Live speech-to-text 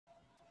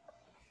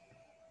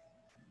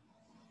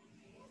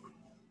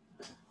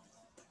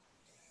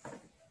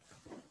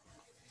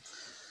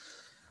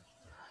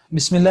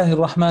بسم الله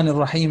الرحمن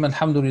الرحيم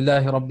الحمد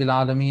لله رب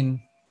العالمين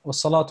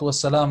والصلاة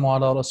والسلام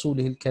على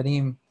رسوله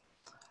الكريم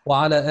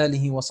وعلى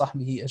آله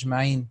وصحبه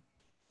أجمعين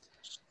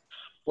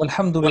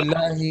والحمد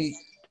لله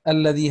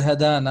الذي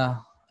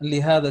هدانا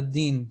لهذا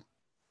الدين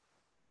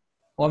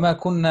وما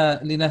كنا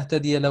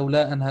لنهتدي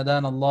لولا أن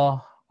هدانا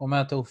الله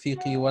وما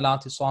توفيقي ولا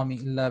اعتصامي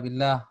إلا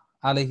بالله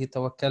عليه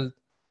توكلت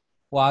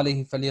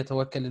وعليه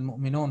فليتوكل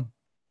المؤمنون.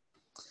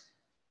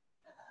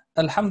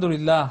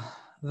 Alhamdulillah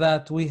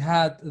that we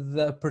had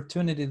the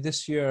opportunity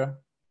this year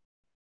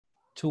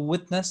to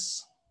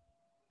witness,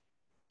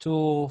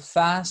 to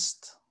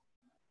fast,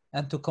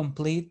 and to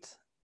complete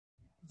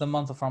the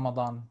month of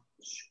Ramadan.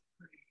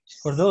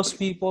 For those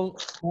people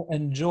who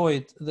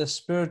enjoyed the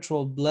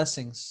spiritual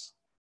blessings,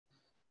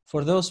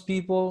 for those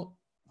people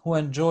who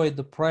enjoyed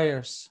the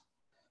prayers,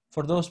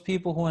 for those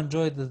people who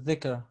enjoyed the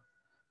dhikr,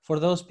 for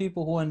those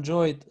people who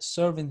enjoyed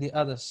serving the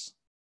others,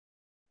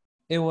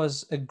 it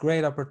was a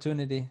great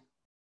opportunity,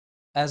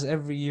 as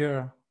every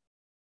year,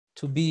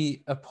 to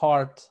be a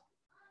part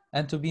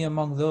and to be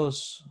among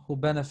those who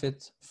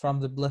benefit from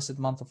the blessed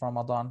month of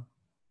Ramadan.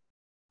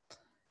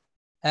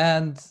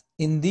 And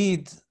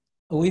indeed,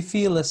 we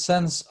feel a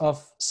sense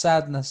of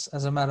sadness,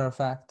 as a matter of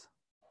fact,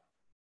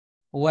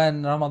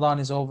 when Ramadan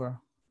is over.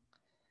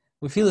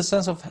 We feel a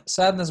sense of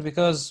sadness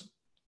because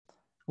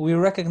we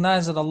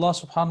recognize that Allah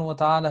subhanahu wa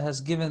ta'ala has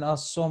given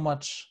us so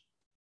much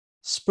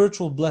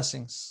spiritual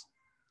blessings,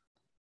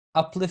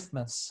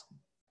 upliftments,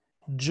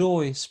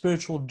 joy,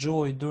 spiritual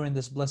joy during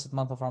this blessed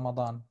month of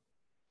Ramadan.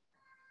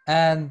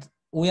 And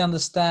we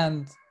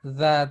understand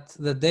that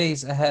the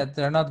days ahead,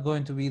 they're not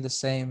going to be the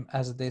same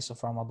as the days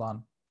of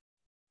Ramadan.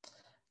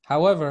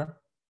 However,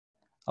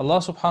 Allah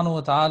subhanahu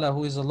wa ta'ala,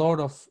 who is the Lord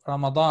of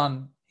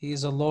Ramadan, He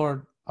is the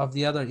Lord of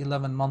the other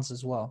 11 months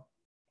as well.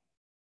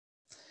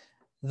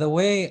 The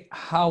way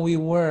how we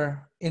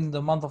were in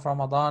the month of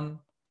Ramadan,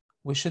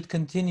 we should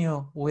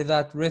continue with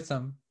that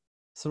rhythm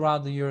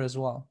throughout the year as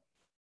well.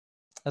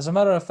 As a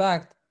matter of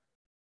fact,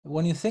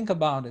 when you think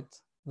about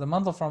it, the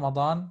month of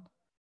Ramadan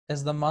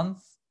is the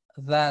month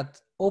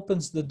that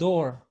opens the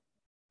door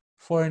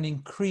for an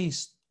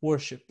increased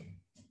worship.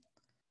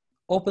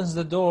 Opens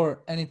the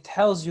door and it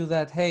tells you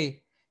that,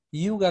 hey,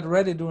 you got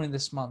ready during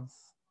this month.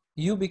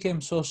 You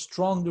became so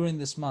strong during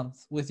this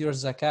month with your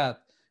zakat,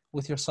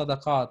 with your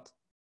sadaqat,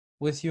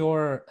 with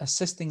your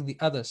assisting the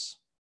others,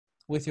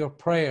 with your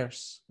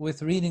prayers,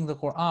 with reading the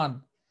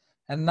Quran.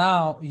 And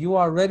now you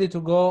are ready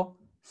to go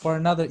for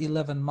another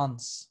 11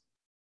 months.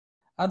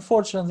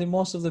 Unfortunately,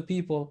 most of the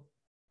people,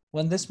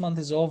 when this month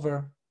is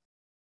over,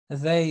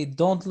 they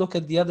don't look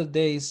at the other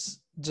days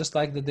just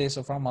like the days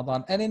of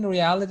Ramadan. And in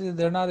reality,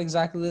 they're not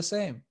exactly the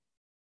same.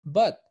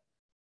 But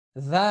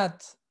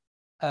that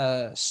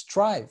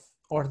strive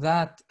or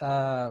that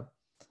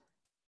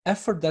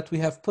effort that we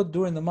have put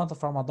during the month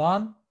of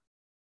Ramadan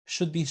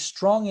should be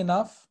strong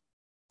enough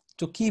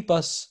to keep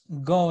us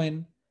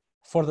going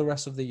for the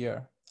rest of the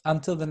year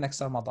until the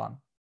next Ramadan.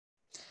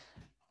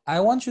 I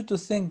want you to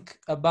think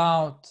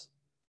about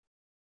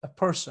a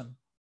person.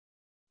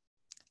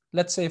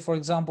 Let's say, for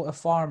example, a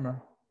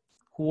farmer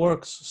who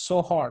works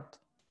so hard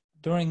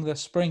during the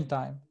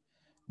springtime,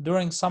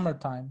 during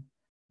summertime,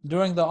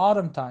 during the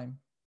autumn time,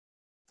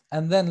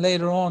 and then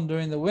later on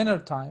during the winter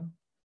time,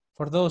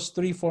 for those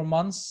 3-4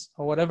 months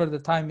or whatever the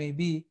time may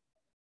be,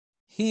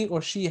 he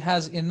or she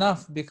has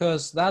enough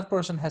because that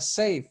person has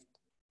saved,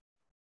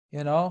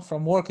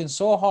 from working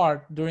so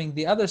hard during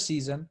the other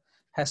season,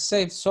 has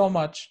saved so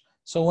much.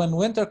 So when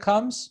winter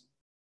comes,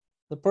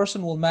 the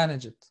person will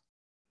manage it.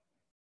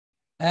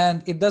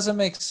 And it doesn't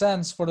make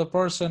sense for the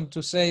person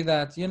to say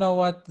that, you know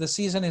what, the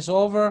season is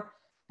over,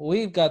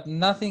 we've got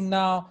nothing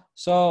now,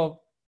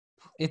 so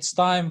it's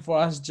time for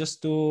us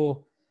just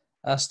to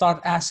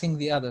start asking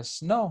the others.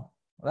 No,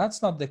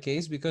 that's not the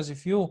case, because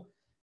if you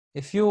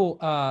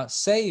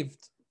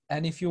saved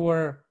and if you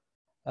were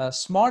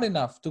smart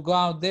enough to go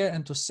out there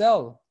and to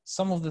sell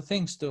some of the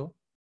things too,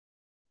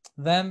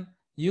 then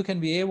you can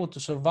be able to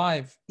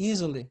survive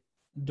easily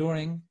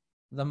during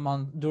the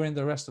month, during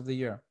the rest of the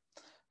year.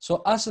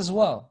 So us as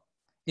well,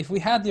 if we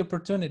had the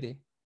opportunity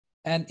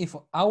and if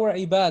our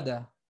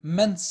ibadah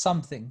meant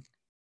something,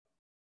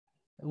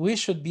 we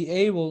should be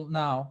able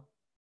now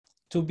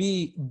to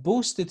be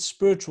boosted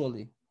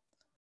spiritually,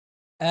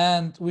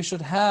 and we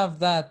should have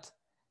that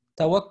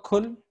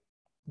tawakkul,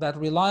 that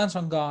reliance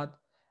on God,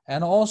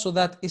 and also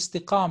that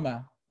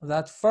istiqamah,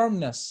 that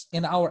firmness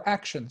in our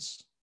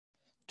actions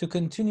to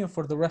continue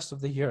for the rest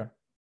of the year.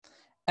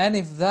 And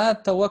if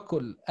that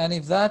tawakkul and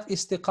if that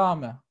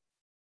istiqamah,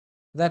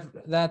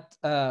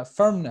 that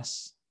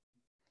firmness,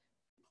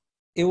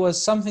 it was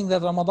something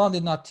that Ramadan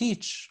did not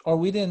teach, or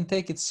we didn't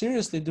take it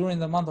seriously during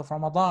the month of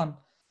Ramadan,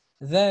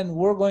 then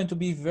we're going to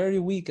be very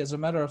weak, as a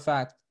matter of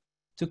fact,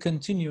 to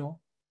continue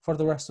for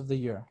the rest of the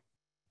year.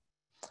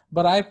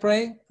 But I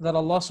pray that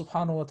Allah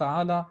subhanahu wa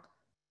ta'ala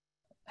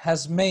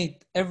has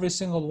made every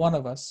single one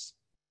of us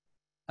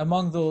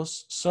among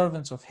those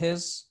servants of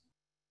His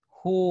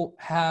who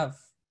have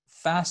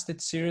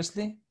fasted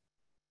seriously,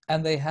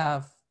 and they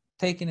have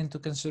taken into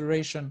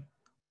consideration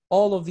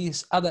all of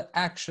these other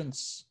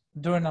actions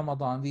during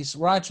Ramadan, these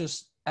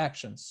righteous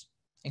actions,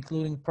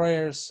 including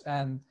prayers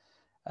and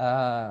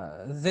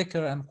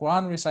dhikr and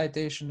Quran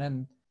recitation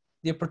and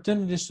the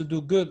opportunities to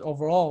do good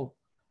overall,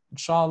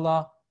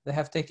 inshallah, they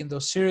have taken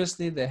those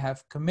seriously, they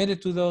have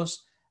committed to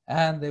those,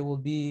 and they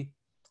will be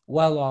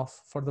well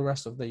off for the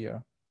rest of the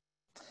year.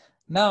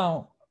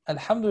 Now,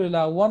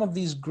 alhamdulillah, one of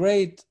these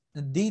great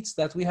deeds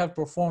that we have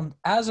performed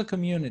as a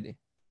community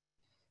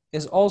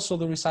is also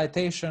the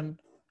recitation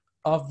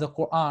of the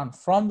Quran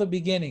from the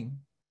beginning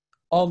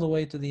all the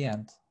way to the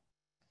end.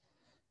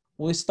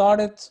 We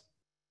started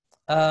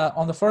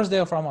on the first day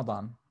of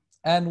Ramadan,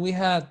 and we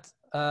had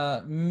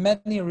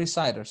many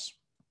reciters,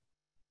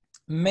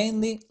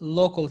 mainly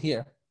local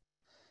here.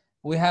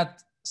 We had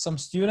some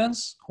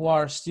students who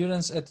are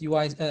students at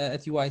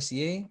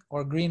UICA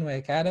or Greenway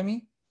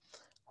Academy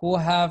who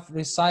have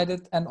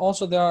recited, and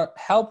also there are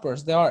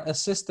helpers, there are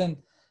assistant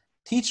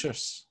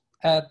teachers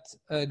at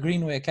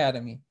Greenway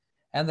Academy,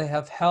 and they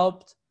have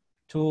helped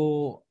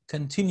to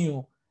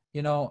continue,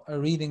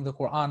 reading the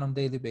Quran on a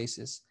daily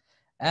basis.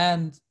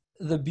 And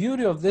the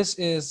beauty of this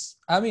is,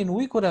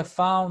 we could have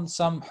found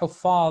some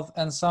huffaz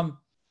and some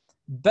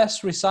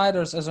best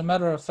reciters, as a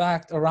matter of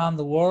fact, around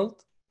the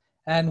world,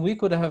 and we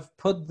could have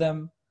put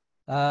them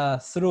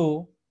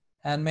through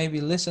and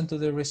maybe listen to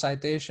the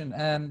recitation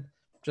and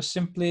just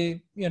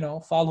simply,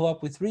 follow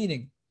up with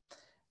reading.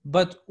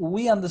 But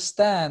we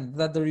understand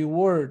that the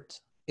reward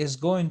is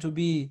going to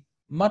be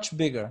much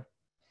bigger,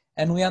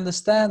 and we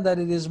understand that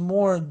it is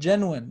more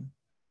genuine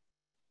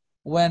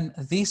when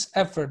these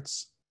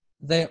efforts,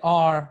 they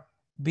are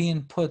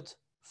being put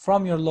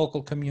from your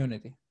local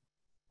community.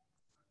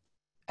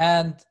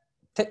 And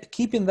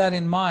keeping that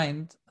in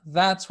mind,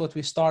 that's what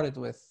we started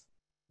with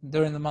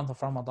during the month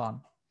of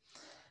Ramadan.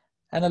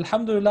 And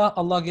alhamdulillah,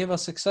 Allah gave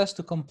us success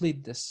to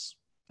complete this.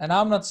 And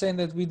I'm not saying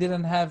that we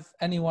didn't have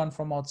anyone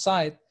from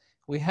outside.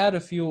 We had a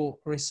few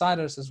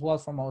reciters as well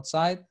from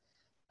outside.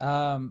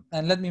 And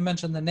let me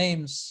mention the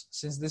names,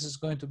 since this is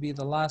going to be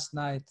the last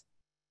night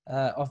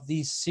of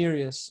these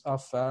series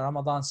of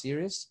Ramadan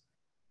series.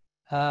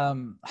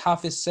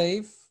 Hafiz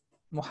Saif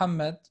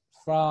Muhammad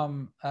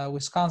from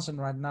Wisconsin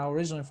right now,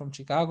 originally from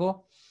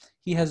Chicago.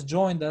 He has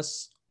joined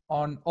us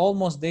on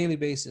almost daily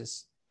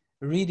basis,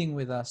 reading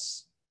with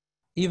us,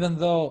 even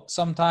though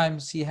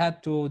sometimes he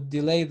had to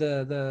delay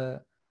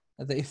the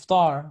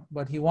iftar,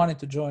 but he wanted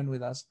to join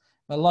with us.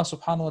 May Allah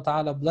subhanahu wa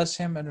ta'ala bless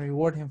him and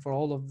reward him for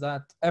all of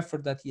that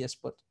effort that he has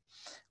put.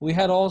 We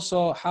had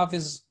also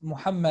Hafiz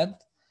Muhammad,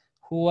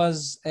 who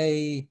was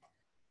a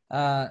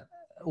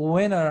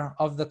winner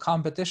of the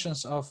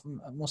competitions of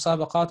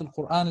Musabaqat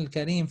al-Quran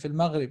al-Kareem fil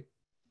Maghrib.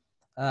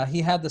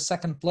 He had the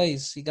second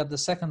place. He got the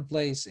second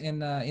place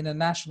in a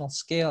national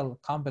scale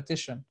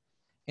competition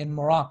in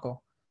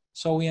Morocco.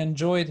 So we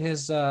enjoyed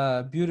his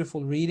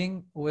beautiful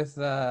reading with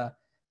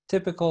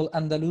typical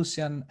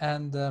Andalusian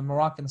and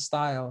Moroccan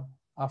style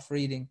of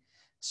reading.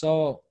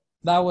 So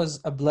that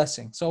was a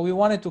blessing. So we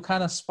wanted to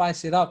kind of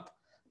spice it up,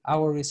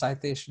 our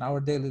recitation, our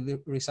daily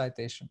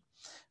recitation.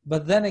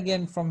 But then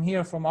again, from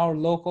here, from our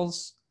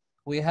locals,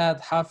 we had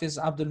Hafiz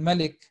Abdul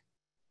Malik,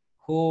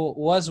 who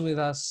was with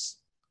us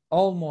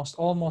almost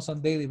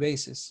on daily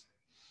basis.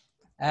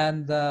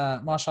 And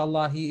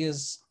mashallah, he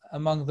is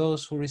among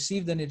those who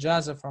received an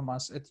ijazah from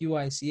us at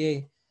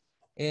UICA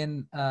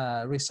in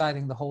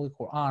reciting the Holy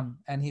Quran.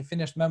 And he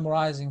finished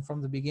memorizing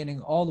from the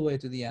beginning all the way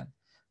to the end.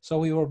 So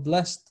we were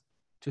blessed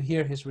to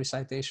hear his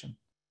recitation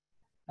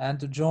and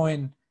to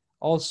join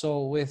also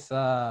with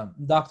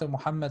Dr.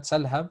 Muhammad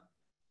Salhab,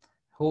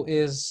 who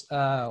is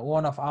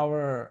one of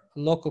our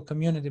local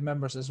community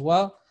members as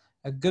well,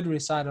 a good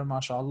reciter,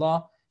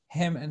 mashallah.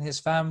 Him and his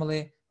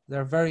family,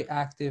 they're very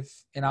active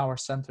in our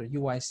center,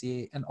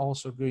 UICA, and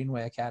also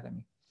Greenway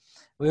Academy.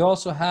 We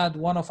also had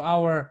one of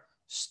our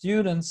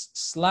students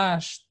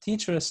 /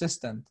 teacher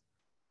assistant,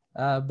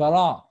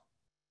 Bara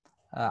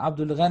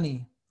Abdul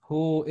Ghani,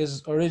 who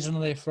is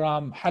originally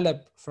from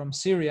Halab, from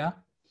Syria,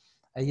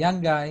 a young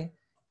guy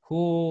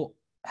who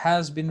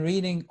has been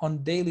reading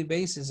on daily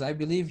basis. I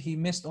believe he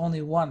missed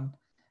only one.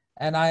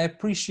 And I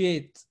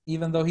appreciate,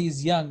 even though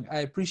he's young, I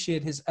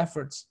appreciate his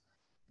efforts,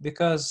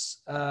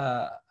 because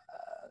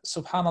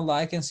subhanallah,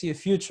 I can see a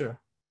future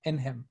in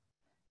him,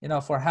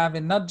 for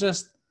having not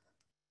just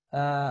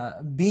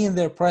being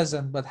there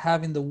present, but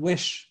having the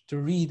wish to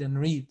read and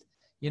read,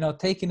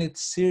 taking it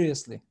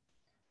seriously.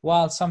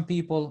 While some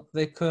people,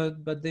 they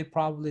could, but they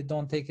probably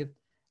don't take it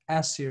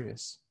as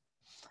serious.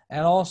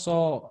 And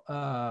also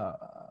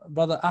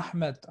Brother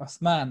Ahmed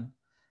Uthman,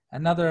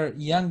 another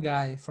young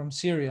guy from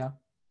Syria,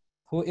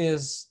 who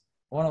is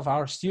one of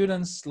our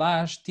students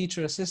 /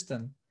 teacher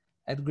assistant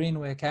at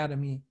Greenway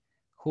Academy,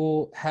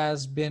 who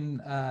has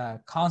been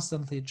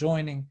constantly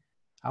joining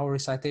our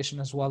recitation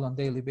as well on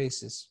daily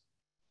basis.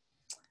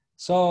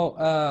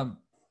 So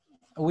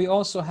we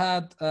also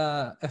had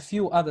a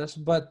few others,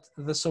 but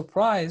the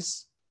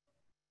surprise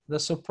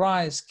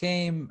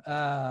came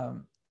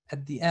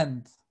at the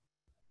end.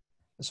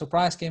 The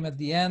surprise came at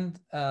the end.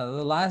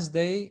 The last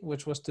day,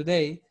 which was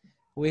today,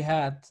 we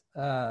had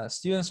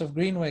students of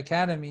Greenway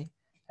Academy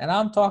And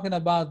I'm talking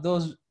about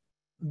those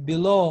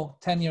below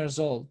 10 years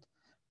old,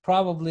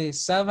 probably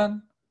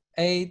 7,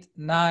 8,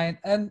 9,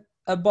 and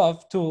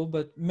above too,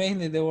 but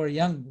mainly they were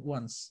young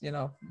ones, you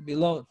know,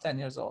 below 10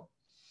 years old.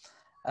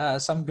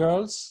 Some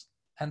girls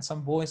and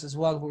some boys as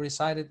well who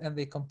recited, and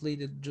they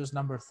completed juz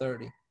number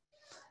 30.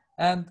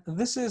 And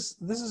this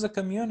is a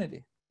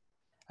community.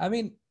 I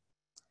mean,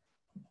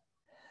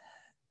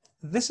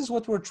 this is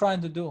what we're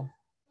trying to do.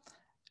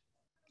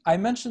 I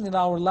mentioned in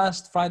our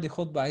last Friday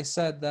khutbah, I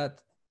said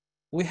that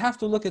we have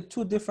to look at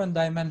two different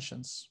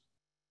dimensions.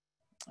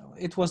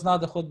 It was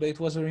not a khutbah, it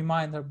was a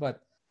reminder,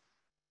 but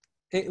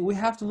we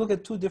have to look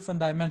at two different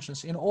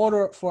dimensions in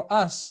order for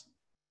us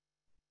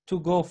to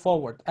go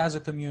forward as a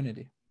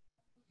community.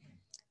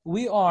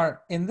 We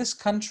are in this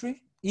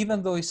country,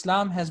 even though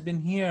Islam has been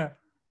here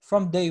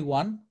from day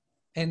one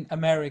in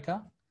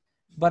America,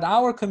 but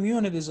our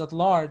communities at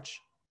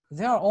large,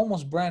 they are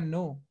almost brand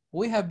new.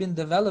 We have been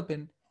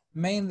developing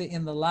mainly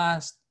in the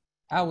last,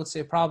 I would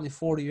say probably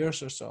 40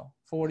 years or so,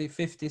 40,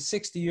 50,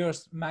 60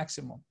 years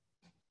maximum.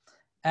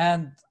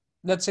 And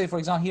let's say, for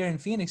example, here in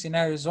Phoenix, in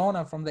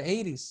Arizona, from the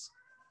 80s,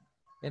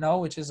 you know,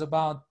 which is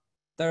about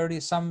 30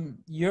 some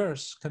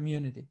years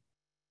community.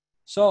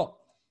 So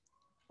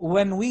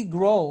when we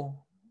grow,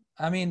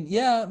 I mean,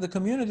 yeah, the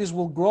communities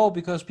will grow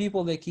because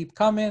people, they keep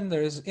coming.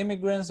 There is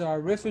immigrants, there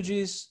are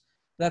refugees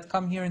that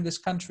come here in this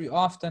country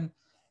often.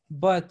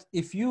 But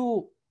if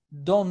you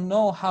don't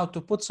know how to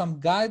put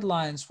some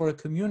guidelines for a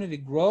community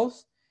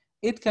growth,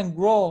 it can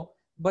grow,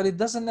 but it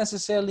doesn't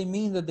necessarily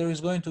mean that there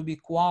is going to be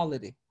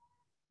quality.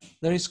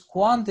 There is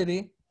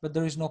quantity, but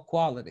there is no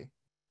quality.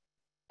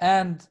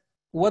 And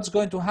what's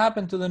going to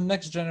happen to the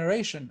next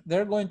generation?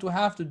 They're going to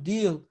have to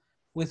deal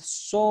with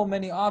so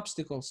many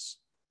obstacles,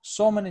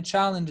 so many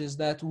challenges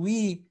that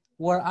we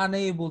were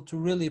unable to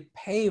really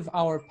pave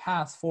our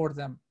path for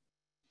them.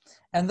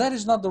 And that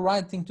is not the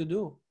right thing to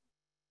do.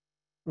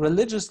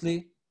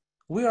 Religiously,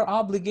 we are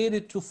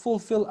obligated to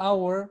fulfill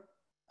our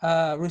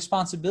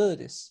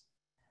responsibilities.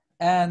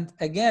 And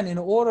again, in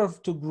order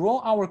to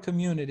grow our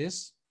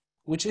communities,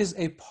 which is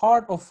a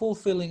part of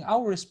fulfilling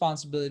our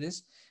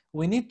responsibilities,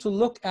 we need to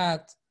look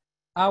at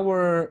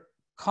our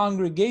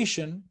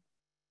congregation,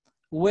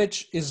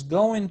 which is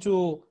going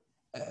to,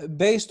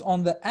 based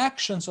on the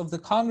actions of the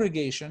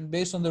congregation,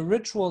 based on the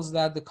rituals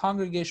that the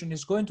congregation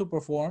is going to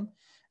perform,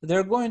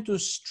 they're going to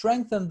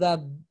strengthen that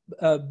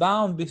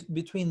bond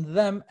between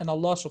them and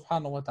Allah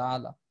subhanahu wa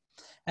ta'ala.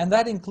 And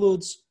that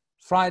includes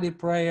Friday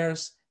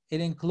prayers,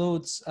 it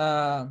includes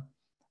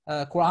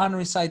Quran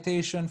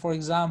recitation, for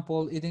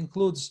example, it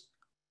includes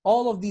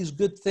all of these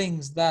good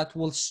things that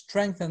will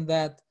strengthen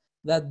that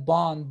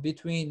bond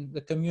between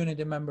the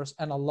community members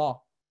and Allah.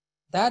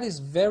 That is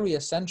very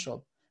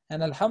essential.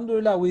 And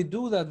alhamdulillah, we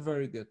do that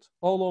very good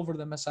all over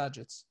the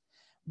masajids.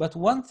 But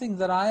one thing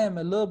that I am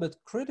a little bit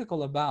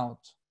critical about,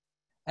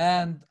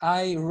 and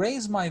I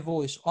raise my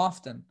voice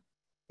often,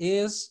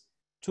 is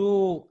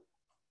to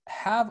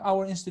have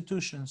our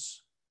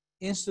institutions,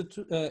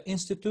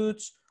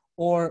 institutes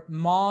or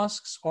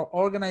mosques or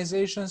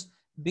organizations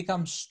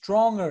become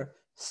stronger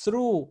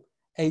through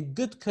a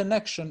good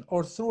connection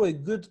or through a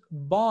good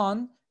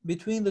bond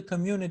between the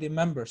community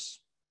members.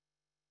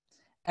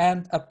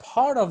 And a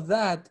part of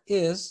that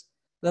is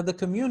that the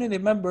community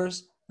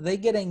members, they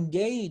get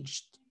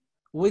engaged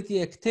with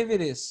the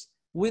activities,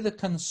 with the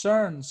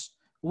concerns,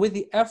 with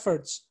the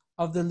efforts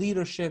of the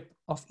leadership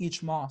of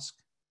each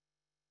mosque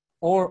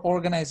or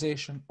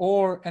organization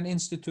or an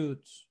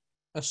institute,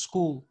 a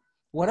school,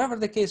 whatever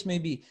the case may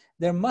be.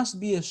 There must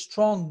be a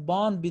strong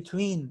bond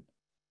between.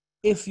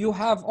 If you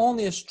have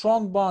only a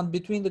strong bond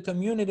between the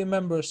community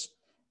members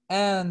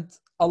and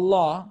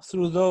Allah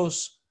through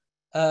those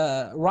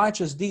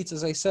righteous deeds,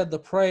 as I said, the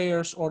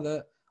prayers or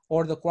the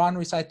Quran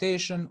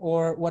recitation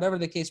or whatever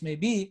the case may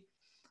be,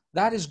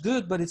 that is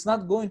good, but it's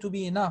not going to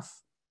be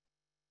enough.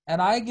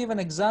 And I give an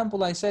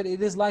example. I said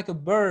it is like a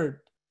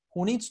bird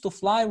who needs to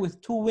fly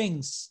with two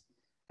wings,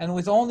 and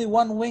with only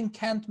one wing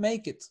can't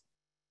make it.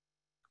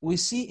 We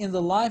see in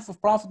the life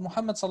of Prophet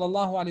Muhammad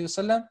sallallahu alaihi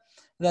wasallam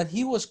that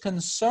he was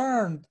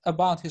concerned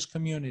about his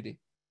community,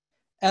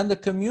 and the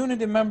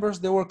community members,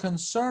 they were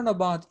concerned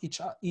about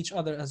each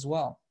other as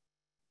well.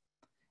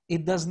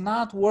 It does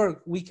not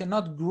work. We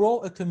cannot grow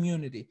a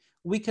community.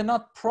 We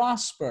cannot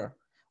prosper.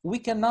 We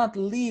cannot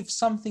leave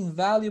something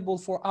valuable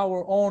for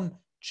our own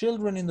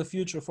children in the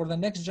future, for the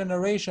next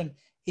generation,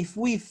 if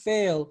we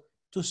fail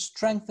to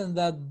strengthen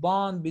that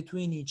bond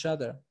between each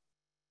other.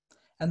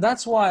 And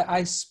that's why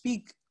I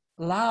speak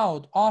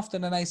loud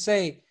often, and I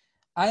say,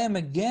 I am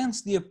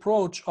against the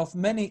approach of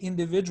many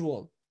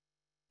individuals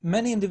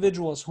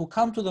who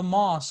come to the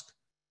mosque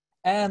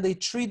and they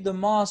treat the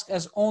mosque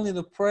as only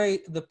the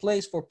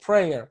place for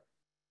prayer,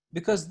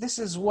 because this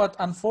is what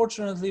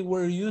unfortunately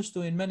we're used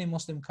to in many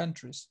Muslim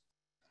countries.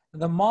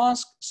 The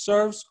mosque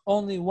serves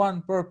only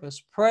one purpose: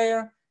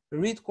 prayer,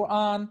 read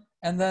Quran,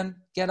 and then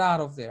get out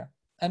of there.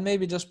 And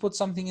maybe just put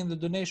something in the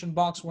donation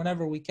box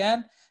whenever we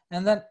can,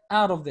 and then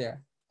out of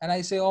there. And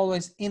I say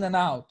always in and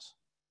out.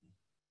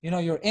 You know,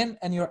 you're in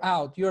and you're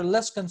out. You're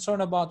less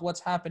concerned about what's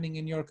happening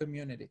in your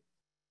community.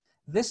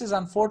 This is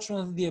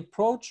unfortunately the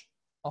approach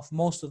of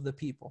most of the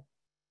people.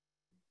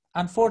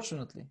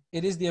 Unfortunately,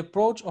 it is the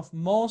approach of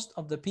most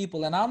of the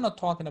people. And I'm not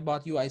talking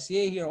about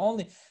UICA here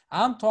only.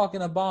 I'm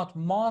talking about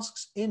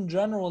mosques in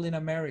general in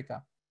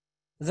America.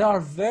 There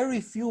are very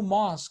few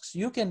mosques.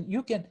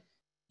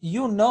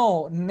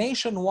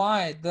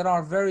 Nationwide that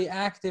are very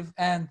active,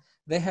 and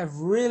they have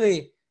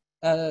really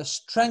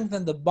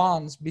strengthened the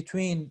bonds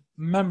between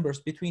members,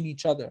 between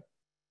each other.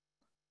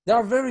 There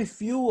are very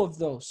few of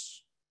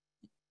those,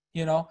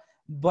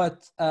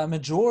 but a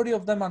majority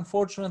of them,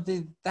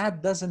 unfortunately,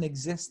 that doesn't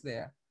exist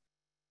there.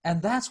 And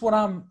that's what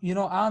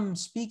I'm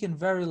speaking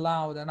very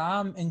loud, and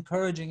I'm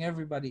encouraging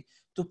everybody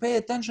to pay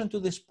attention to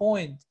this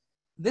point.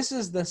 This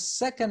is the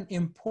second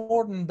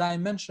important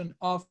dimension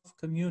of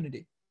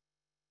community.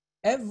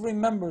 Every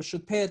member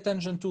should pay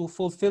attention to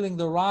fulfilling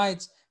the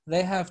rights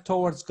they have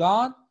towards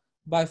God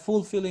by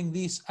fulfilling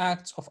these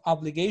acts of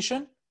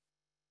obligation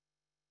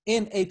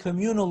in a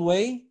communal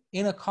way,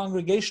 in a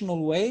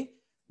congregational way,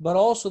 but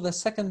also the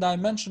second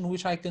dimension,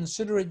 which I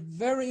consider it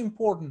very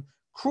important,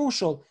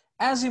 crucial,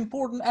 as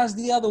important as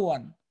the other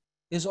one,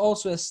 is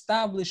also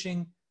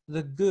establishing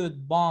the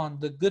good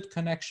bond, the good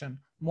connection.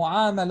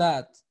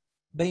 Mu'amalat,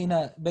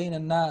 bayna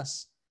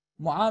al-nas.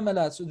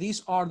 Mu'amalat, so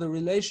these are the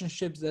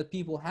relationships that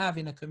people have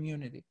in a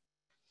community.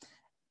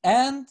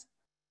 And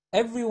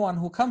everyone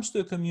who comes to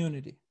a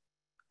community,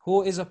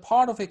 who is a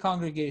part of a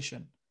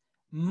congregation,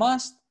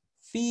 must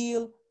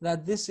feel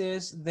that this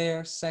is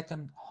their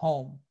second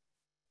home.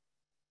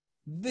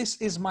 This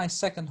is my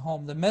second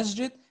home. The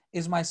masjid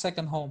is my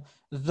second home.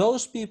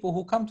 Those people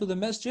who come to the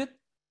masjid,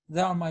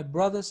 they are my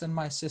brothers and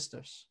my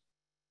sisters.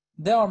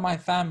 They are my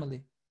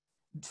family.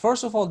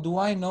 First of all, do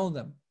I know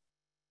them?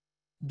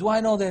 Do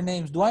I know their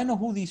names? Do I know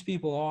who these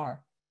people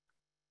are?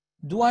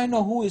 Do I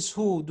know who is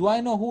who? Do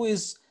I know who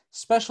is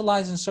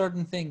specialized in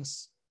certain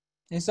things?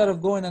 Instead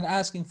of going and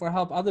asking for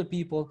help other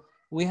people,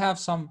 we have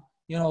some,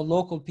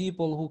 local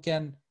people who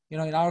can, in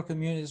our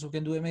communities, who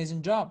can do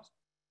amazing jobs.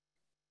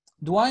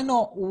 Do I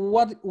know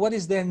what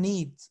is their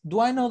need? Do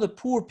I know the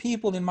poor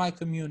people in my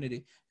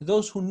community,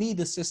 those who need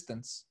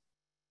assistance?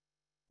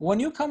 When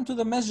you come to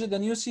the masjid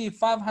and you see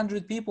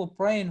 500 people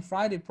praying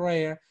Friday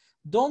prayer,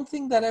 don't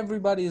think that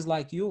everybody is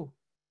like you.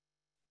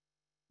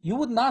 You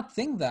would not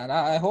think that.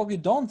 I hope you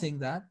don't think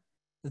that.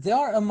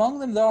 Among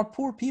them, there are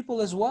poor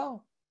people as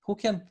well who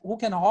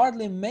can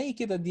hardly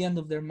make it at the end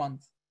of their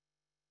month.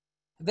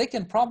 They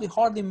can probably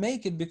hardly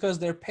make it because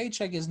their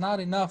paycheck is not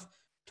enough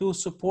to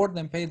support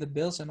them, pay the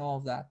bills and all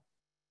of that.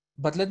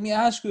 But let me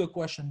ask you a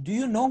question. Do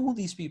you know who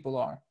these people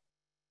are?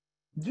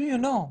 Do you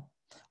know?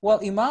 Well,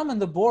 Imam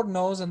and the board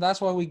knows, and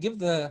that's why we give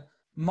the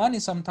money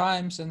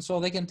sometimes, and so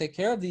they can take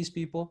care of these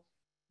people.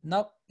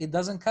 No, it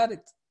doesn't cut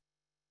it.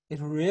 It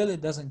really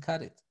doesn't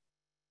cut it.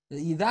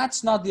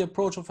 That's not the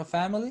approach of a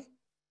family.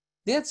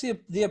 That's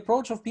the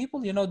approach of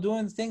people,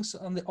 doing things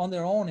on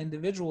their own,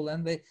 individual,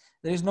 and there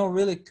is no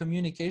really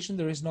communication.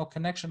 There is no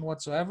connection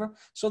whatsoever.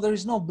 So there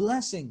is no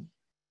blessing.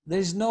 There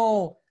is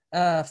no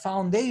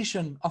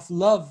foundation of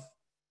love,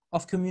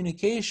 of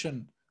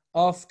communication,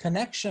 of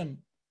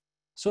connection.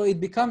 So it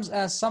becomes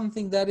as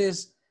something that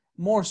is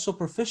more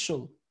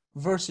superficial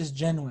versus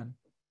genuine.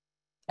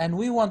 And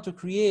we want to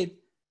create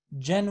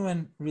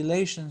genuine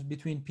relations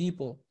between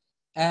people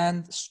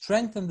and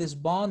strengthen this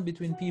bond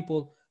between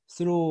people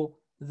through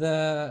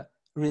the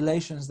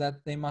relations that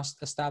they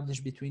must establish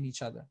between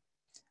each other.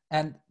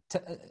 And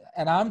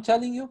I'm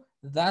telling you,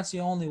 that's the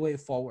only way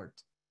forward.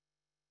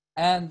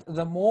 And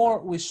the more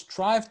we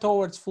strive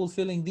towards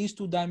fulfilling these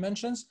two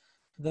dimensions,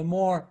 the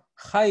more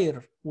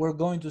khair we're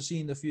going to see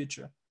in the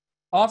future.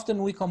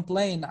 Often we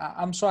complain.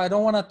 I'm sorry, I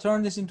don't want to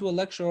turn this into a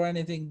lecture or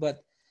anything,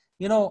 but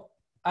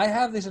I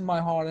have this in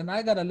my heart, and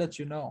I gotta let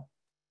you know.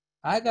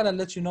 I gotta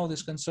let you know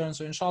this concern,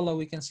 so inshallah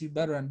we can see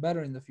better and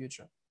better in the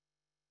future.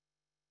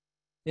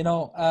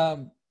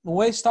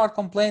 We start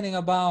complaining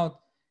about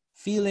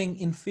feeling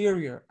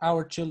inferior,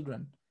 our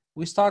children.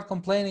 We start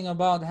complaining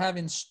about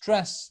having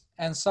stress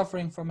and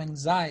suffering from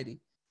anxiety.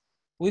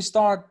 We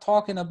start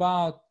talking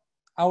about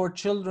our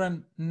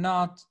children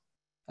not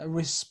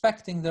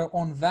respecting their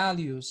own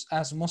values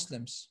as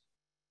Muslims.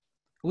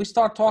 We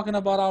start talking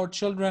about our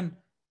children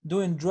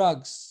doing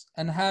drugs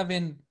and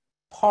having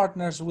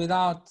partners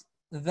without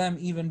them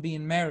even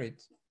being married.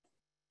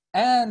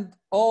 And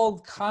all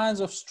kinds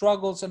of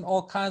struggles and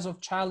all kinds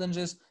of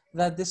challenges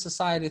that this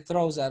society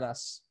throws at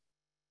us.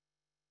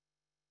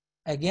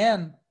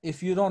 Again,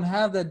 if you don't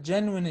have that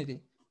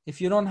genuinity,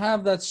 if you don't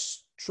have that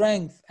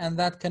strength and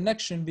that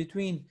connection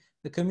between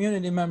the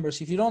community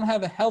members, if you don't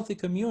have a healthy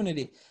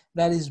community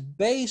that is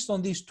based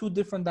on these two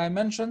different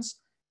dimensions,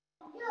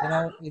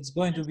 it's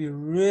going to be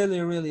really,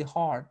 really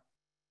hard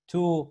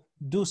to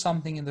do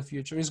something in the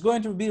future. It's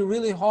going to be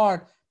really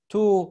hard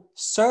to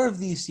serve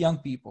these young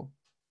people.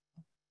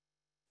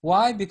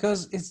 Why?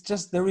 Because it's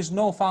just, there is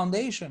no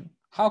foundation.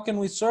 How can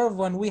we serve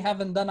when we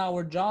haven't done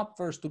our job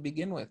first to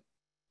begin with?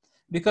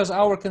 Because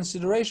our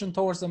consideration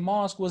towards the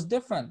mosque was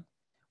different.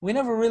 We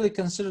never really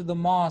considered the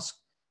mosque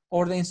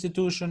or the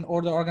institution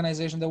or the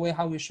organization the way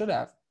how we should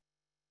have.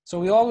 So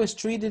we always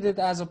treated it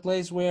as a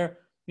place where,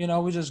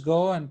 we just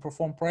go and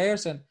perform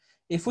prayers. And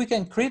if we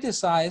can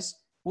criticize,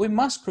 we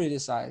must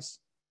criticize.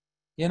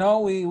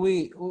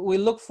 We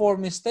look for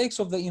mistakes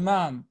of the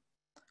Imam.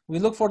 We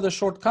look for the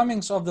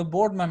shortcomings of the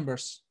board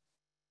members.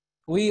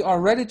 We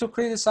are ready to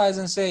criticize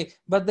and say,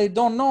 but they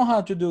don't know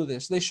how to do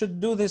this. They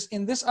should do this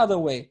in this other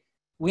way.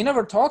 We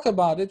never talk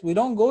about it. We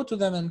don't go to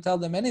them and tell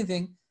them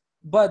anything,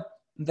 but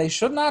they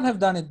should not have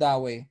done it that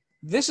way.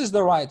 This is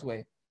the right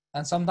way.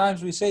 And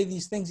sometimes we say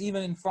these things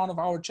even in front of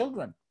our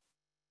children.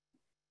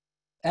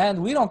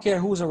 And we don't care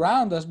who's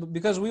around us, but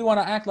because we want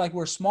to act like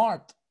we're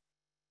smart.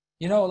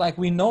 Like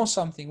we know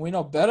something. We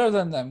know better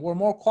than them. We're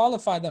more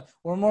qualified than them.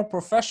 We're more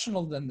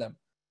professional than them.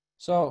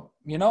 So,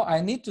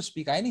 I need to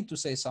speak. I need to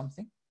say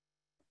something.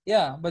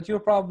 Yeah, but you're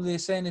probably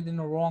saying it in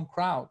the wrong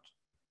crowd.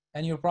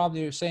 And you're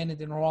probably saying it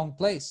in the wrong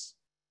place.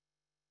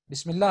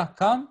 Bismillah,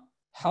 come,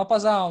 help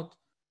us out.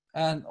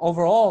 And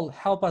overall,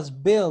 help us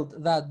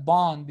build that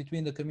bond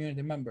between the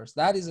community members.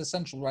 That is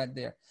essential right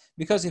there.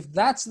 Because if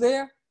that's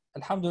there,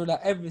 alhamdulillah,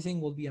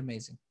 everything will be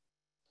amazing.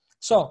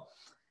 So,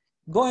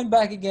 going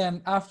back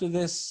again after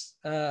this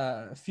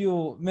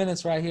few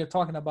minutes right here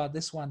talking about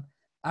this one,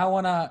 I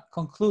want to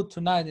conclude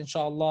tonight,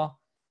 inshallah,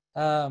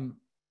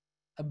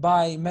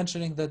 by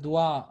mentioning the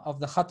dua of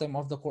the khatam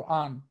of the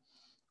Quran.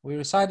 We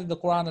recited the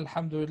Quran,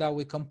 alhamdulillah.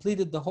 We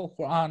completed the whole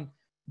Quran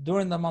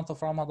during the month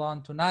of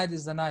Ramadan. Tonight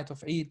is the night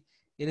of Eid.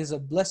 It is a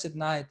blessed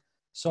night.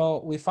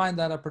 So we find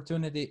that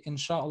opportunity,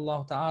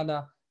 inshallah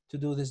ta'ala, to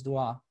do this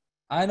dua.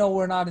 I know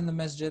we're not in the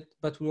masjid,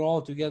 but we're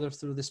all together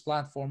through this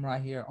platform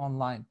right here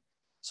online.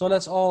 So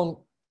let's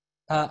all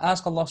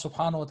ask Allah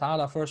subhanahu wa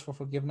ta'ala first for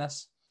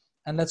forgiveness.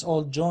 And let's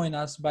all join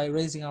us by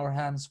raising our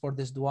hands for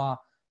this dua,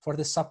 for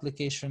this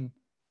supplication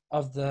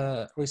of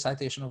the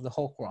recitation of the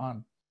whole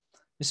Quran.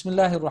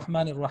 Bismillahir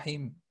Rahmanir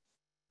Rahim.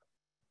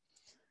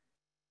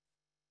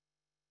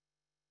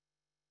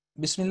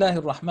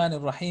 Bismillahir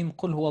Rahmanir Rahim.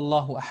 Qul huwa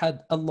Allahu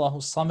ahad, Allahu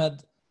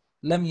samad,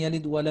 lam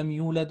yalid wa lam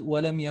yulad wa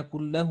lam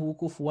yakul lahu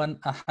kufuwan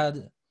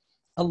ahad.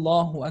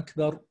 Allahu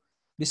akbar.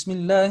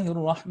 Bismillahir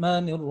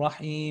Rahmanir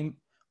Rahim.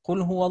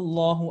 Qul huwa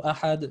Allahu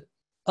ahad,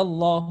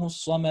 Allahu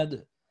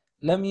samad,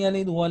 lam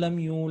yalid wa lam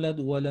yulad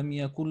wa lam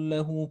yakul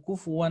lahu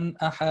kufuwan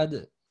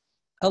ahad.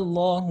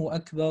 Allahu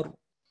akbar.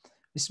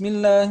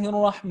 Bismillahir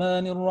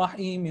Rahmanir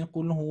Rahim.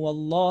 Qul huwa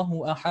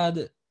Allahu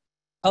ahad,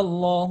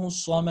 Allahu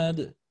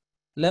samad,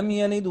 lam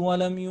yalid wa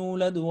lam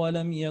yulad wa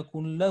lam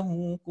yakul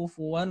lahu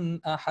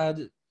kufuwan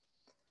ahad.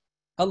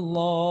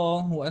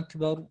 Allahu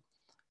akbar.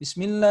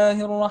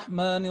 Bismillahir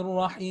Rahmanir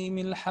Rahim.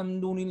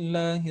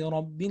 Alhamdulillahi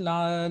Rabbil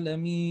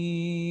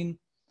Alameen.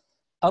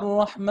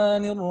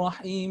 Ar-Rahmanir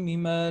Rahim.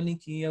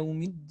 Maliki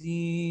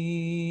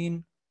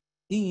Yawmiddin.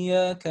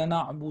 إياك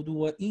نعبد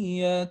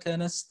وإياك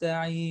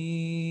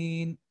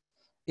نستعين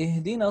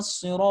اهدنا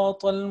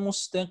الصراط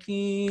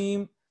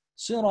المستقيم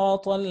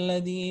صراط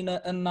الذين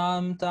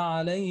أنعمت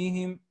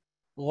عليهم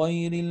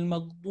غير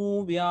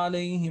المغضوب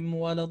عليهم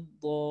ولا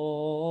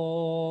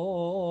الضالين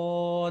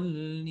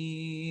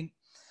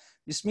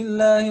بسم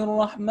الله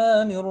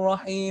الرحمن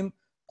الرحيم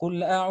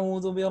قل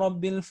أعوذ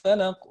برب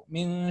الفلق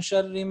من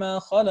شر ما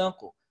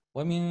خلق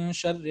ومن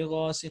شر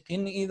غاسق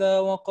إذا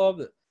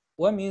وقب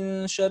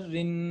ومن شر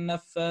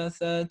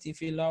النفاثات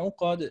في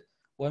العقد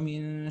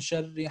ومن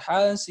شر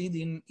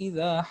حاسد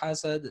إذا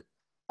حسد.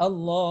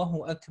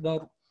 الله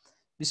أكبر.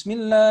 بسم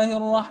الله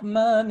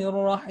الرحمن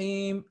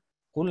الرحيم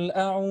قل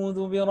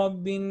أعوذ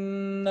برب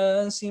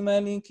الناس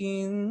ملك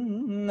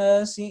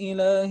الناس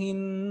إله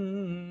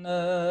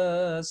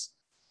الناس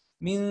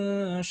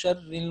من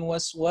شر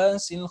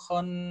الوسواس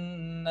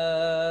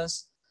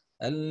الخناس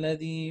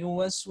الذي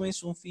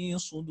يوسوس في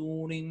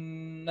صدور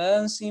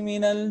الناس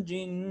من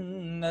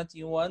الجنة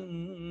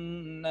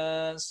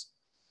والناس.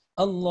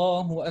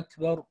 الله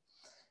أكبر.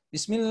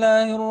 بسم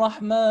الله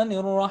الرحمن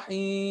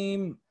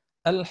الرحيم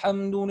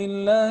الحمد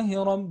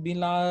لله رب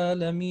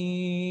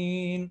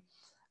العالمين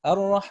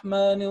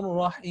الرحمن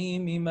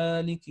الرحيم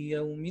مالك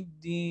يوم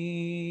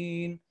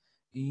الدين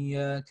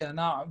إياك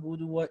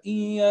نعبد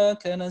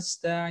وإياك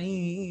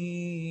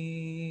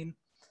نستعين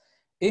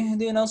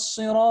اهدنا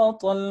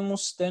الصراط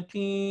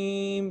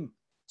المستقيم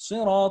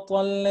صراط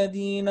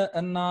الذين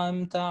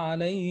أنعمت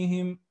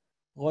عليهم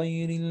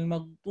غير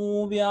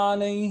المغضوب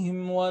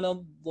عليهم ولا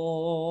الضالين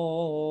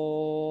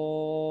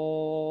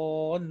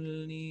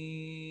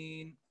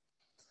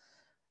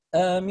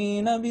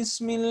آمين.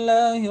 بسم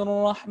الله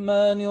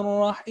الرحمن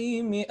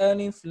الرحيم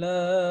ألف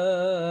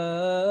لام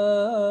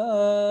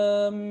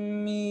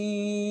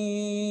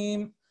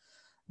ميم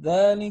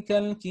ذلك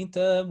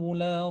الكتاب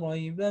لا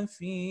ريب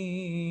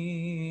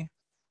فيه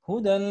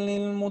هدى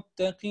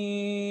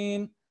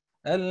للمتقين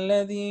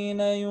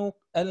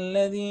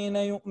الذين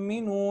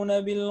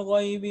يؤمنون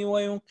بالغيب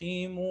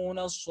ويقيمون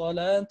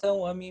الصلاة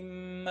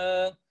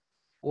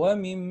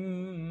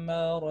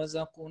ومما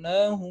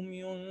رزقناهم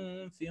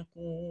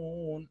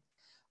ينفقون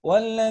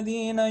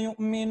والذين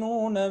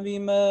يؤمنون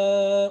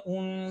بما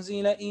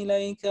أنزل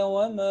إليك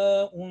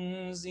وما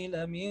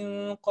أنزل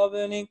من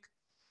قبلك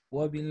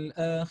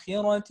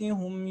وبالآخرة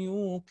هم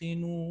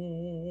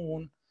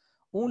يوقنون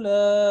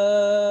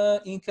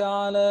أولئك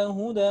على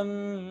هدى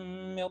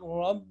من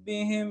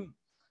ربهم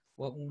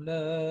وأولئك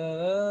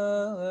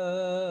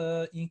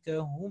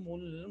هم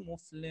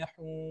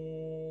المفلحون.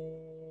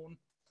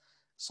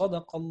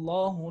 صدق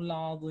الله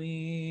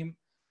العظيم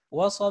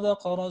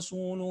وصدق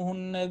رسوله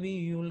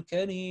النبي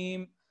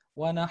الكريم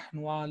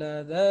ونحن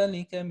على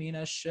ذلك من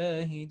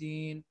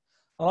الشاهدين.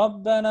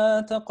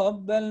 ربنا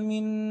تقبل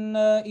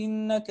منا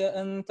إنك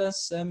أنت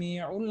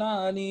السميع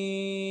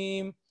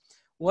العليم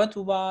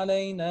وتب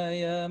علينا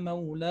يا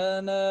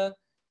مولانا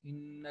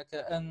إنك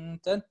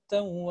أنت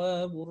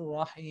التواب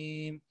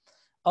الرحيم.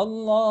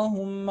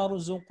 اللهم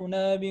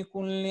ارزقنا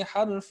بكل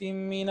حرف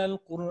من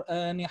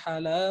القرآن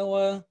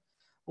حلاوة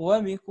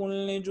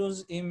وبكل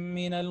جزء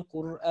من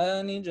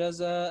القرآن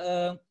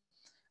جزاء.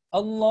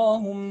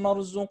 اللهم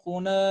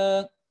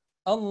ارزقنا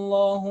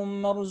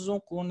اللهم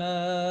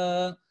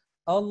ارزقنا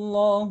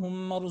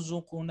اللهم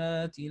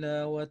ارزقنا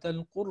تلاوة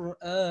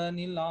القرآن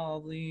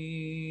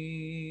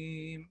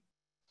العظيم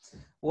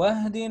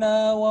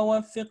واهدنا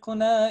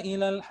ووفقنا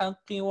إلى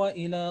الحق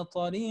وإلى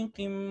طريق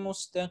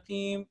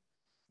مستقيم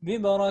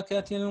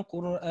ببركة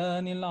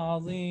القرآن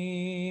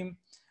العظيم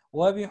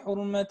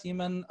وبحرمة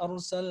من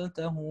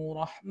أرسلته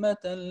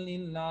رحمة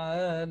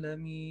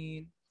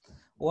للعالمين.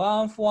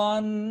 واعف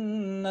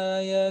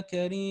عنا يا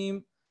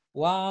كريم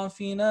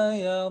وعافنا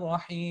يا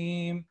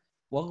رحيم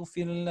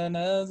واغفر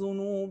لنا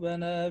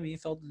ذنوبنا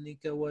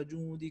بفضلك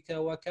وجودك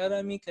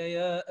وكرمك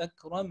يا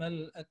أكرم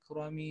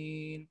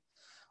الأكرمين.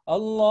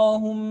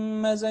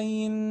 اللهم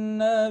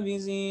زينا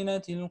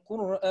بزينة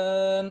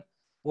القرآن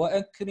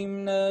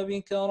وأكرمنا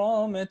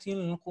بكرامة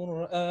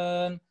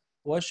القرآن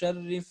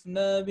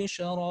وشرفنا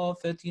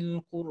بشرافة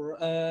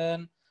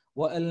القرآن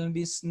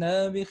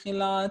وألبسنا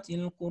بخلعة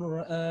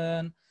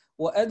القرآن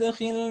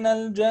وأدخلنا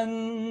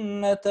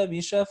الجنة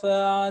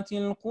بشفاعة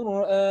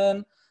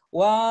القرآن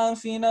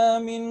وعافنا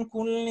من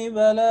كل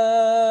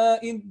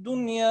بلاء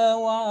الدنيا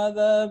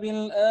وعذاب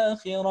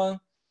الآخرة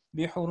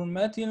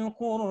بحرمة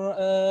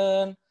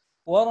القرآن.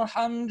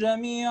 وارحم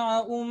جميع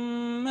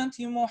أمة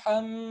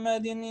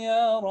محمد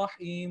يا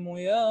رحيم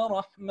يا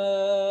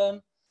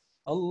رحمن.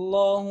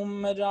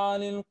 اللهم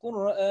اجعل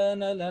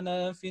القرآن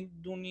لنا في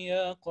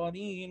الدنيا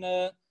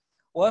قرينا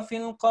وفي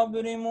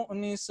القبر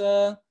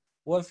مؤنسا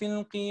وفي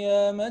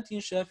القيامة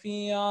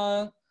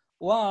شفيعا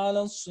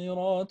وعلى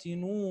الصراط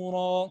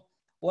نورا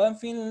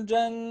وفي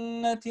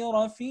الجنة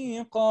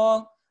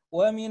رفيقا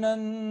ومن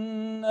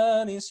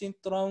النار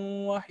سترا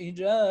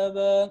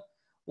وحجابا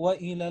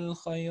وإلى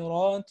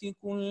الخيرات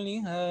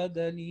كلها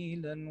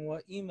دليلا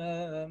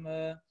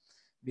وإماما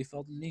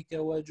بفضلك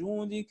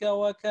وجودك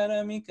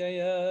وكرمك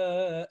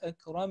يا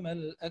أكرم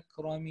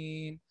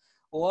الأكرمين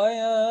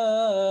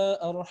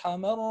ويا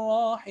أرحم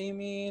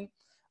الراحمين.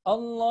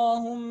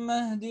 اللهم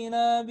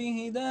اهدنا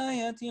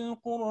بهداية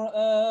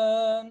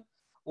القرآن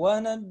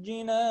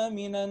ونجنا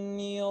من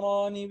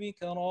النيران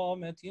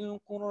بكرامة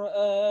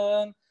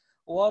القرآن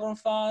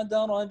وارفع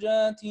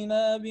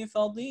درجاتنا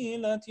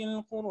بفضيلة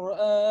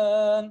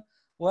القرآن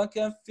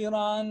وكفر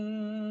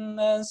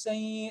عنا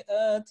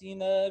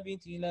سيئاتنا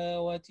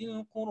بتلاوة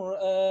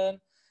القرآن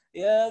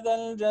يا ذا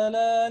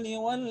الجلال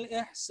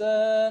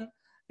والإحسان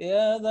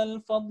يا ذا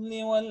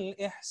الفضل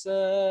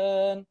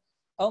والإحسان.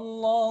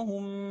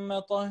 اللهم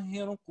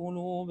طهر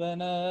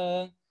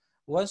قلوبنا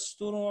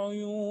واستر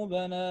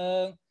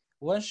عيوبنا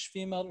واشف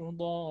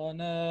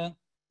مرضانا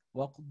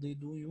واقض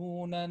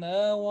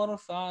ديوننا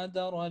وارفع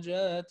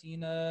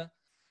درجاتنا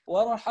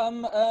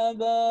وارحم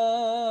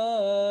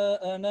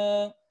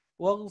آباءنا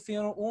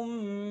واغفر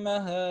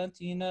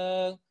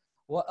أمهاتنا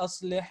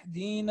وأصلح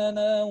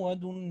ديننا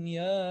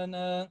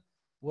ودنيانا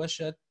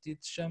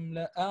وشتت شمل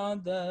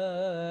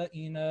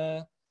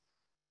أعدائنا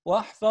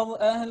واحفظ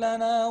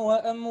أهلنا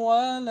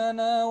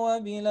وأموالنا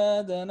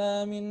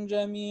وبلادنا من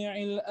جميع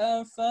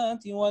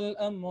الآفات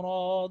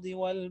والأمراض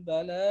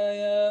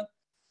والبلايا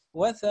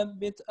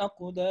وثبت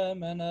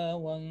أقدامنا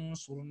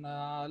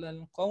وانصرنا على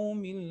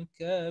القوم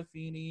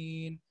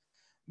الكافرين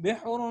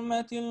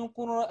بحرمة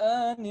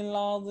القرآن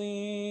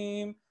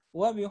العظيم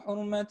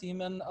وبحرمة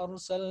من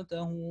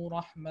أرسلته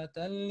رحمة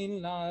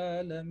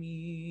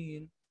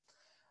للعالمين.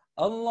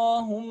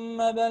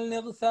 اللهم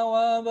بلغ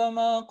ثواب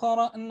ما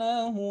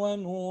قرأناه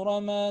ونور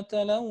ما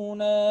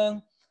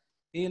تلوناه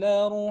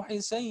إلى روح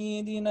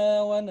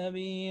سيدنا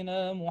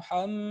ونبينا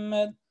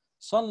محمد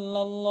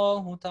صلى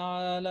الله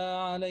تعالى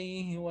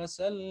عليه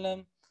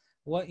وسلم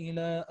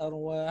وإلى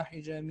أرواح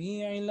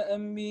جميع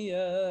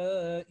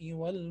الأنبياء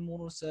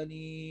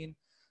والمرسلين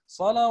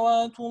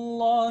صلوات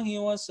الله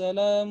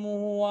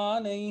وسلامه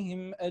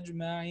عليهم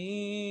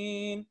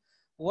أجمعين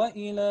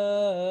وإلى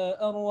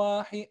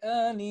أرواح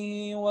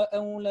آله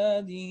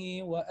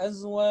وأولاده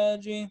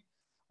وأزواجه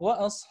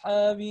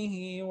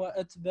وأصحابه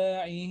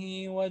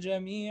وأتباعه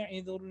وجميع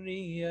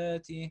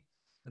ذرياته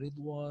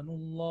رضوان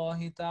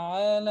الله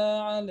تعالى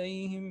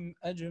عليهم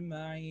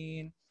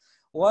أجمعين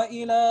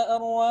وإلى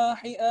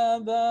أرواح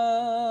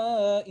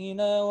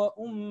آبائنا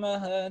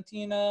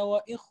وأمهاتنا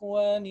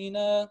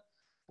وإخواننا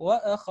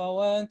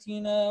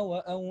وأخواتنا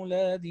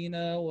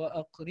وأولادنا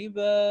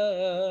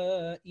وأقربائنا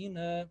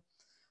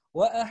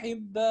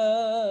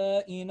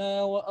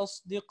وأحبائنا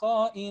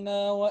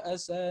وأصدقائنا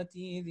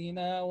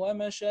وأساتذنا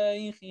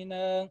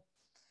ومشايخنا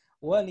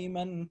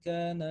ولمن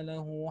كان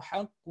له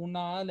حق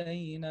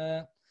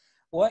علينا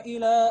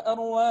وإلى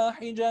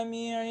أرواح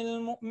جميع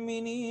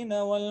المؤمنين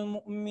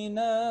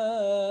والمؤمنات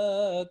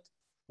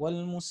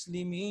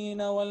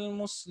والمسلمين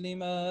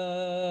والمسلمات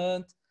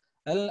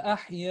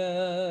الأحياء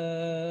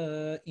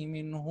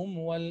منهم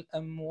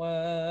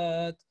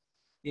والأموات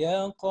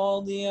يا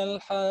قاضي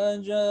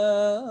الحاجات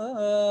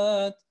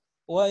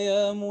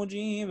ويا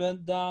مجيب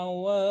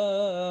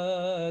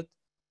الدعوات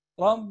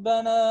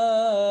ربنا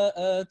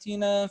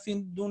آتنا في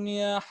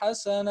الدنيا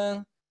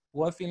حسنة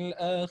وفي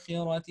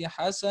الآخرة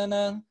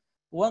حسنة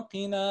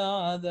وقنا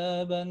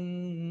عذاب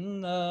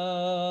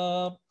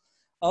النار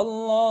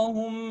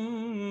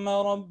اللهم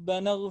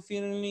ربنا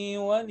اغفر لي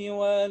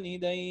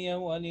ولوالدي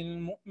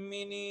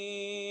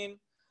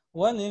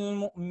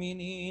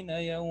وللمؤمنين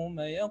يوم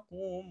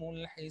يقوم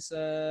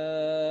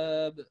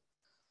الحساب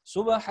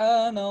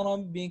سبحان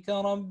ربك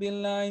رب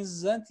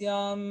العزة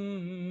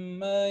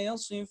عما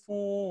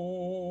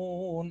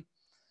يصفون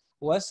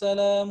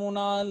وسلام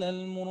على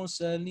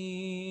المرسلين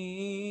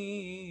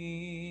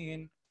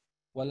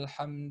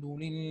والحمد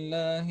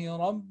لله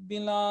رب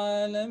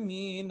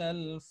العالمين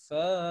الفاتحة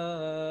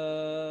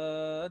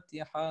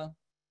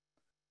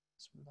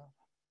بسم الله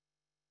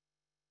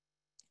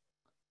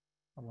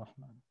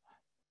الرحمن الرحيم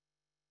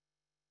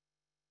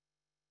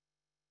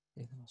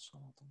اهدنا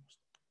الصراط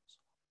المستقيم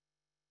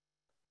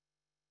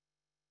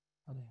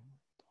عليهم.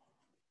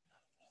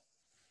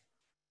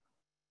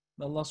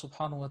 May Allah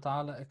subhanahu wa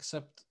ta'ala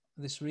accept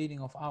this reading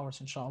of ours,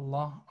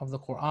 inshallah, of the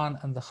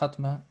Quran and the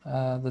Khatma,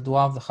 the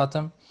dua of the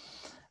Khatam.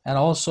 And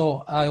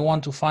also, I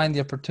want to find the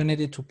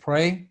opportunity to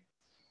pray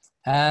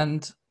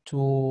and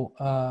to,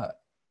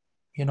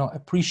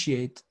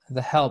 appreciate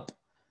the help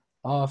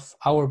of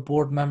our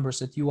board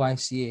members at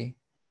UICA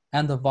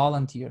and the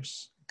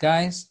volunteers.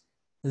 Guys,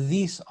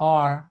 these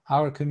are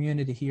our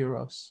community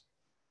heroes,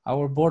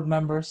 our board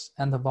members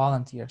and the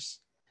volunteers.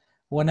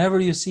 Whenever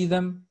you see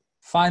them,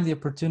 find the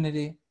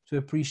opportunity to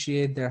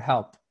appreciate their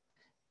help.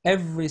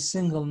 Every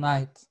single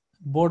night,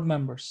 board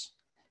members,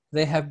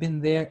 they have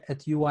been there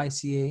at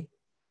UICA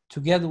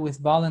together with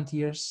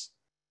volunteers,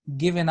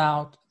 giving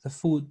out the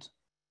food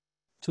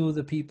to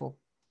the people.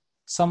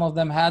 Some of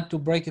them had to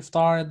break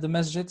iftar at the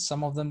masjid.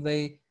 Some of them,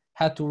 they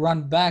had to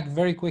run back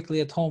very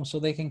quickly at home so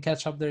they can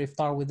catch up their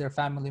iftar with their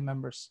family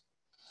members.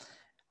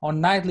 On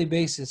nightly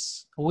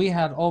basis, we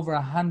had over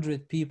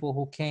 100 people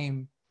who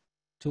came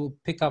to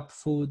pick up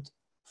food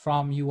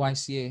from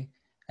UICA.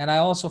 And I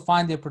also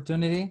find the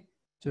opportunity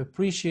to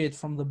appreciate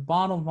from the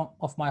bottom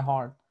of my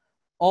heart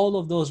all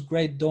of those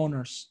great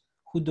donors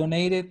who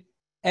donated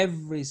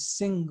every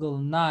single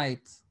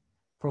night,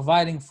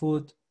 providing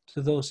food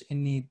to those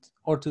in need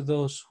or to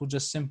those who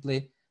just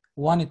simply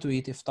wanted to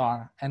eat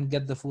iftar and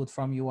get the food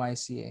from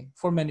UICA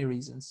for many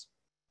reasons.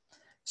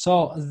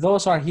 So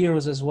those are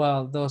heroes as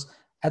well. Those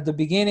at the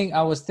beginning,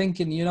 I was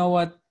thinking, you know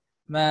what,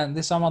 man,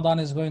 this Ramadan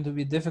is going to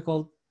be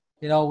difficult.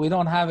 We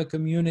don't have a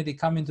community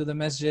coming to the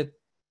masjid.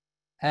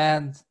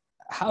 And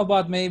how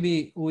about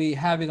maybe we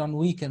have it on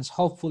weekends?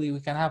 Hopefully we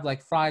can have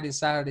like Friday,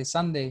 Saturday,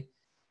 Sunday,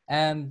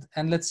 and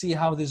let's see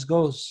how this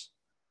goes.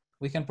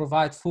 We can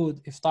provide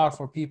food, iftar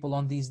for people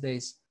on these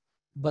days.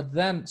 But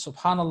then,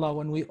 subhanAllah,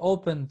 when we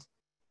opened,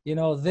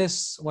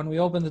 when we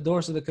opened the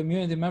doors to the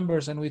community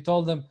members and we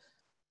told them,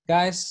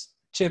 guys,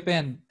 chip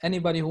in.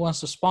 Anybody who wants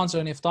to sponsor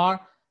an iftar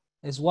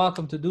is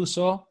welcome to do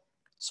so.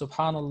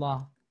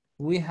 Subhanallah,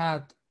 we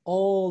had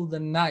all the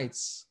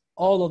nights,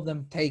 all of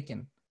them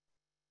taken.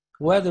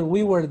 Whether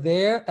we were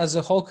there as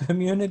a whole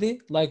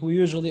community, like we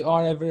usually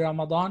are every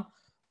Ramadan,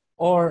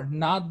 or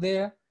not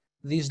there,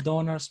 these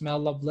donors, may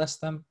Allah bless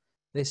them,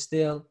 they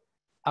still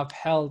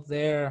upheld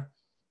their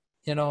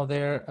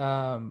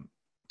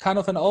kind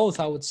of an oath,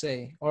 I would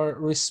say, or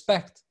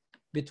respect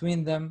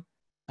between them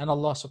and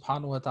Allah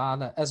subhanahu wa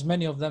ta'ala, as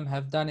many of them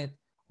have done it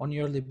on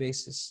yearly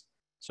basis.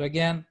 So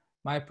again,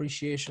 my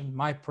appreciation,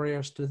 my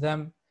prayers to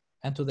them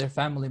and to their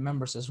family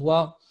members as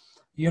well.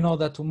 You know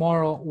that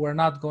tomorrow we're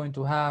not going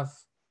to have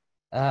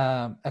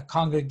a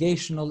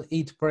congregational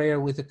Eid prayer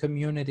with the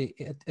community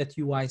at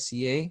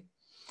UICA,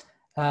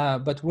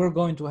 but we're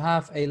going to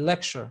have a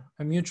lecture,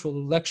 a mutual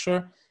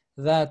lecture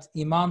that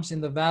Imams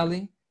in the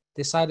Valley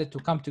decided to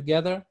come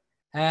together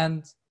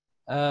and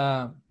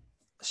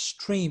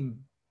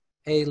stream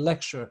a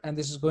lecture, and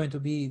this is going to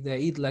be the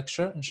Eid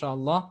lecture,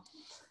 inshallah,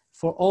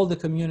 for all the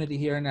community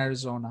here in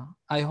Arizona.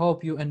 I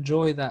hope you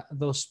enjoy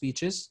those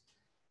speeches,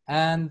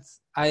 and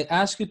I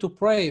ask you to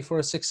pray for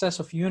a success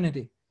of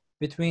unity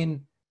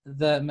between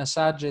the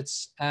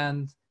masajids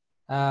and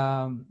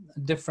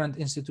different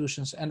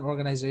institutions and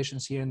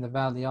organizations here in the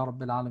Valley, Ya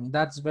Rabbil Alameen.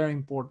 That's very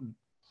important.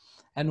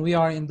 And we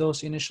are in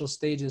those initial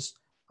stages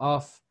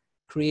of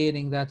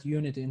creating that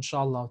unity,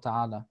 inshallah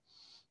ta'ala.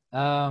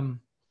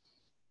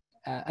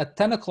 At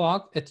 10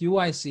 o'clock at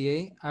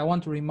UICA, I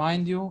want to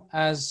remind you,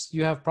 as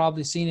you have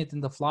probably seen it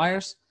in the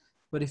flyers,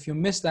 but if you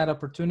missed that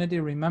opportunity,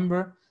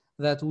 remember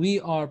that we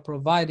are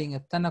providing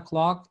at 10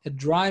 o'clock a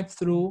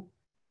drive-through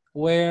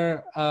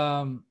where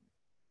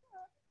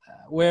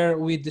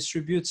we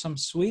distribute some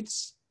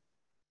sweets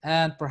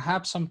and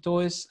perhaps some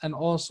toys and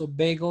also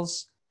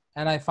bagels.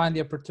 And I find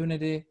the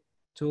opportunity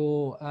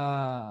to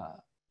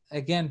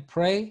again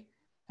pray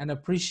and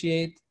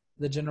appreciate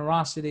the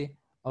generosity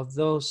of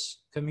those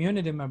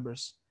community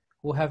members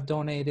who have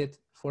donated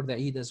for the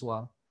Eid as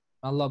well.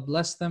 Allah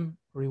bless them,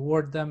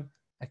 reward them,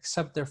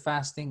 accept their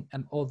fasting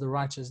and all the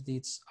righteous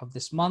deeds of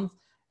this month.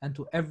 And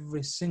to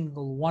every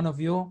single one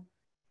of you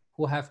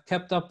who have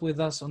kept up with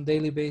us on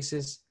daily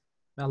basis,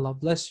 may Allah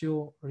bless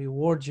you,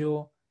 reward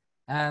you,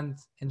 and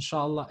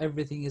inshallah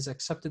everything is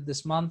accepted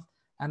this month,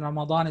 and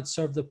Ramadan, it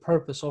served the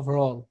purpose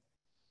overall.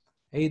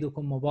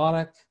 Eidukum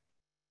Mubarak,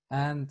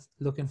 and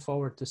looking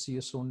forward to see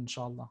you soon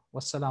inshallah.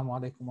 Wassalamu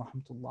alaikum wa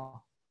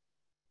rahmatullah.